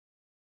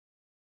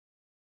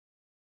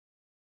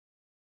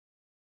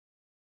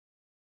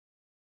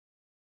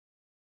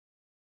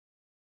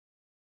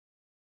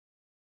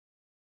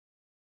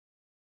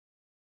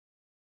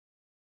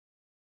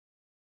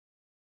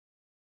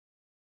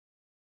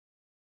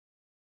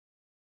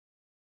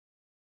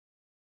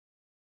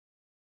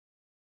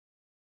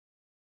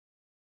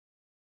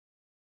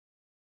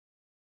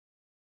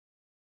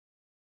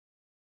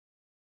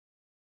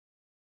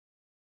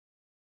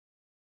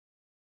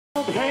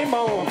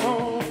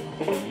Plymouth,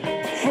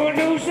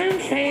 footloose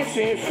and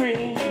fancy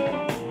free.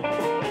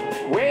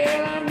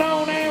 Well, I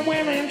know that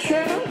women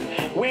trouble,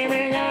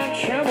 women got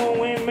trouble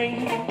with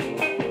me.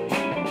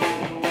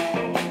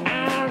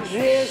 I'm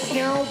just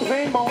young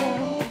Playboy,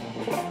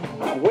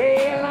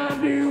 well, I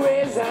do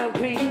as I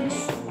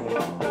please,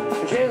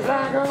 just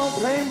like a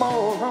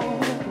Playboy.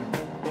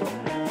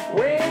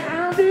 Well,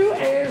 I do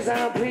as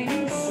I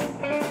please.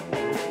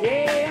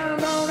 Yeah,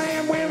 I know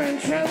that women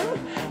trouble,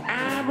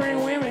 I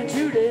bring women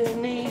to their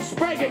knees.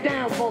 Break it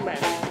down for me.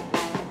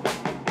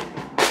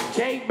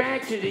 Take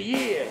back to the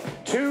year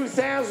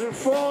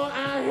 2004,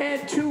 I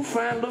had two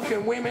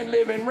fine-looking women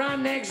living right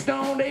next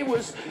door. They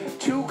was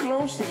too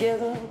close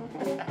together.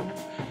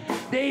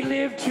 They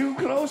lived too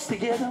close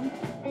together.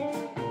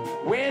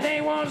 Where they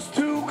was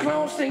too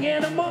close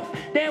together, but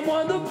that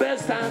was the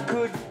best I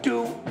could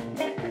do.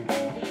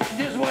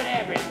 This is what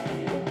happened.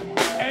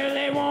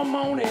 Early one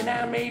morning,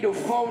 I made a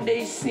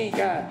 4-day sneak.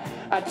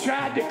 I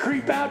tried to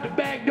creep out the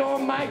back door,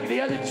 Mike.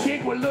 The other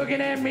chick was looking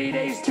at me.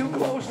 They was too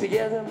close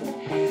together.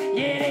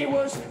 Yeah, they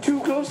was too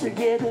close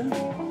together.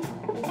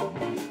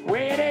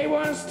 Where they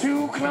was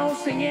too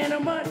close together,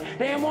 but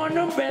that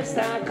wasn't the best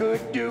I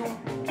could do.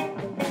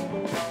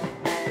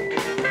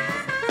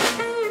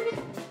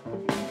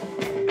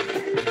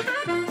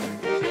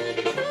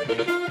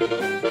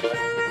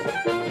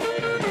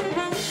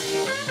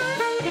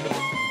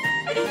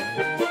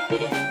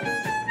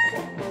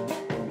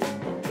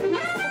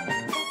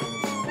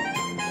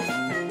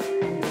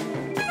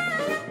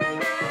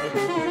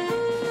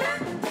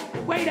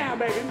 Way down,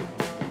 baby.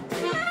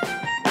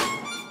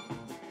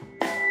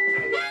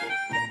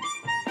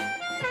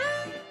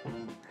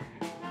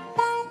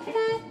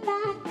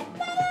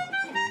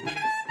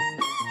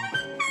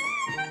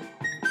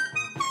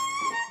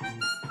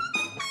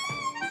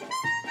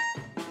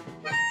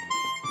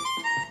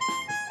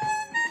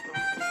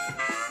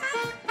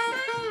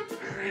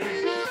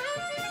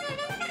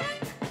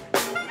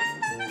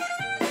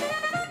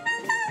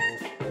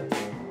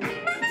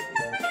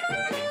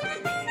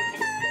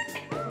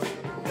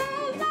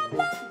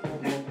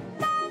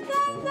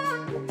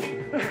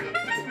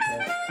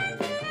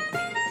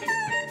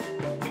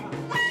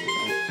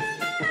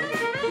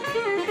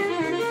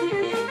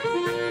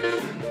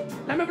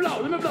 Let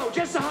me blow,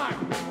 just a heart.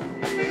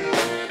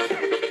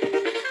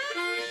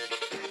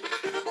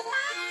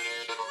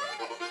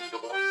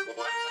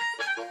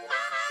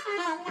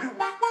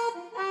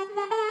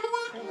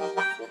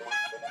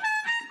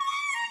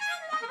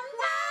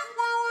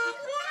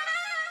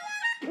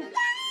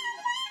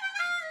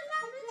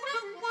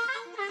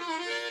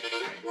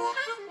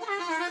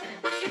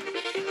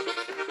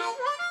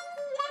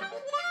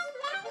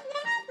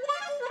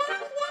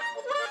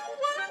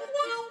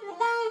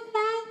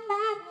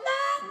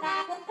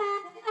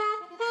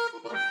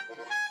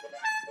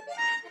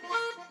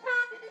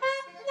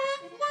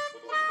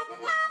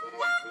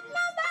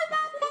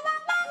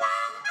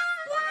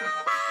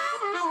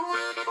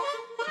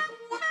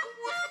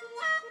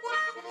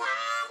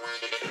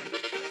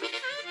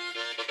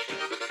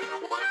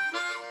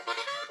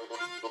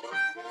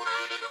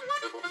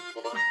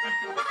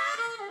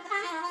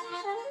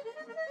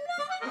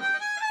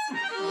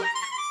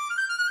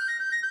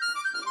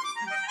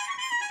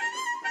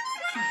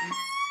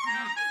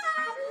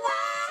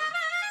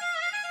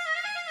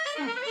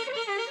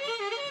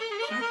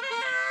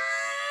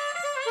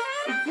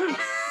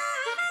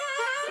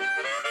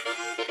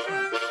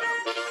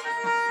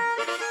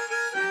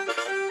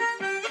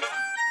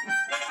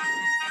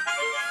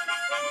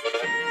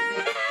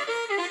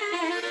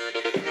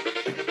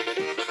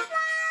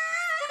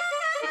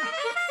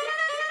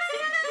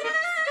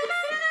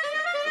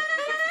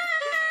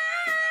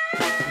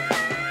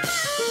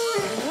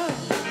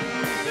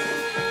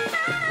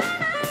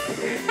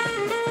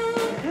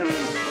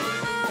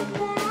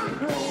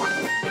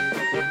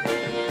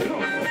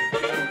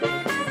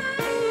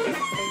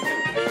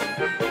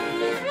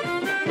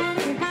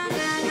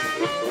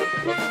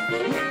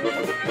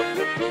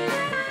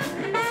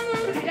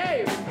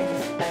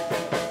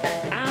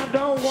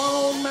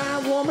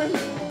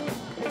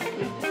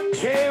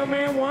 Tell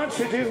me what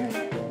to do.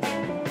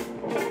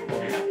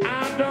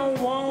 I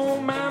don't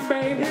want my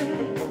baby.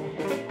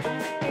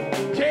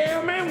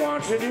 Tell me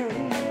what to do.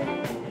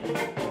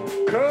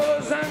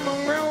 'Cause I'm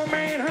a grown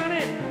man,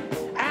 honey.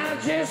 I'm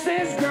just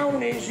as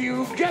grown as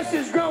you. Just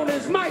as grown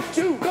as Mike,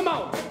 too. Come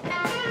on.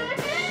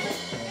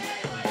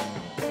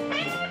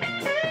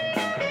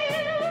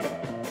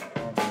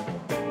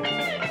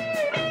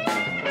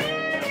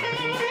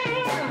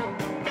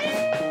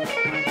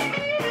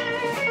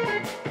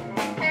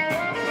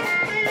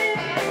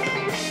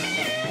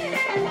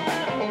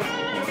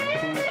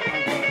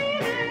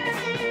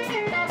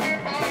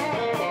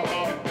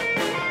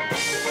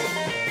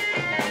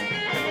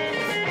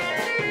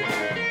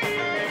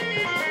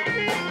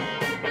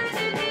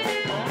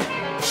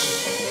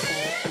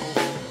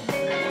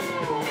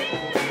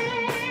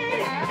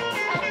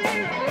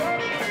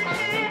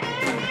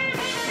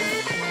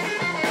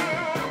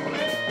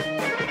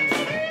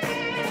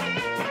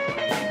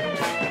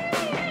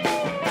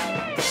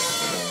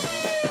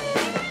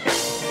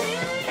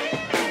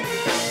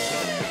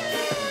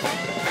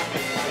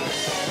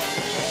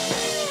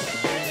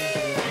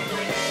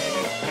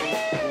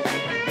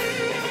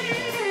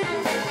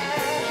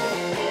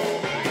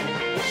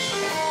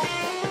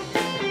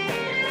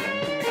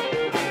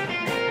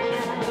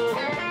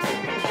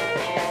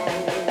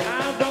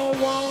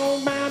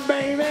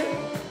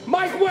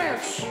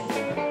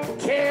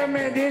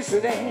 this or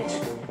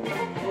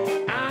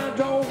that. I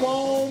don't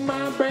want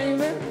my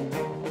baby.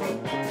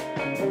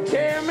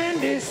 Tell me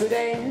this or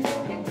that.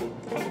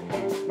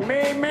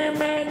 Me,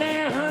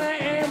 now, honey,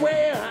 and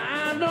well,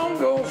 I don't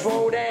go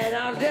for that.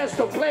 I'm just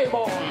a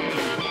playboy.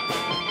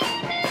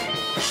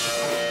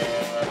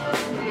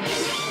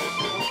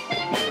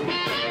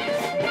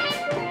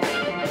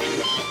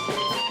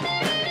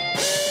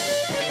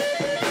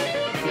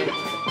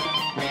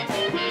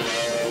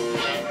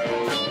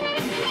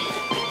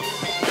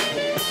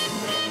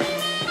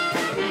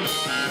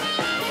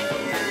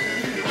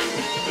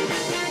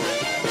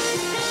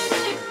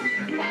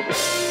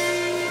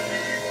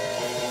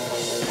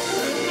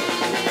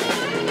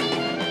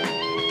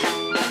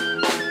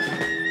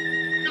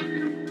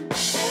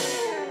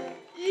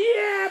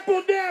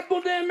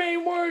 Them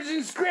ain't words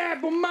and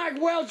scrapple.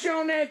 Mike Welch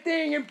on that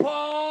thing and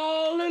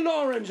Paul and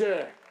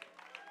Oranger.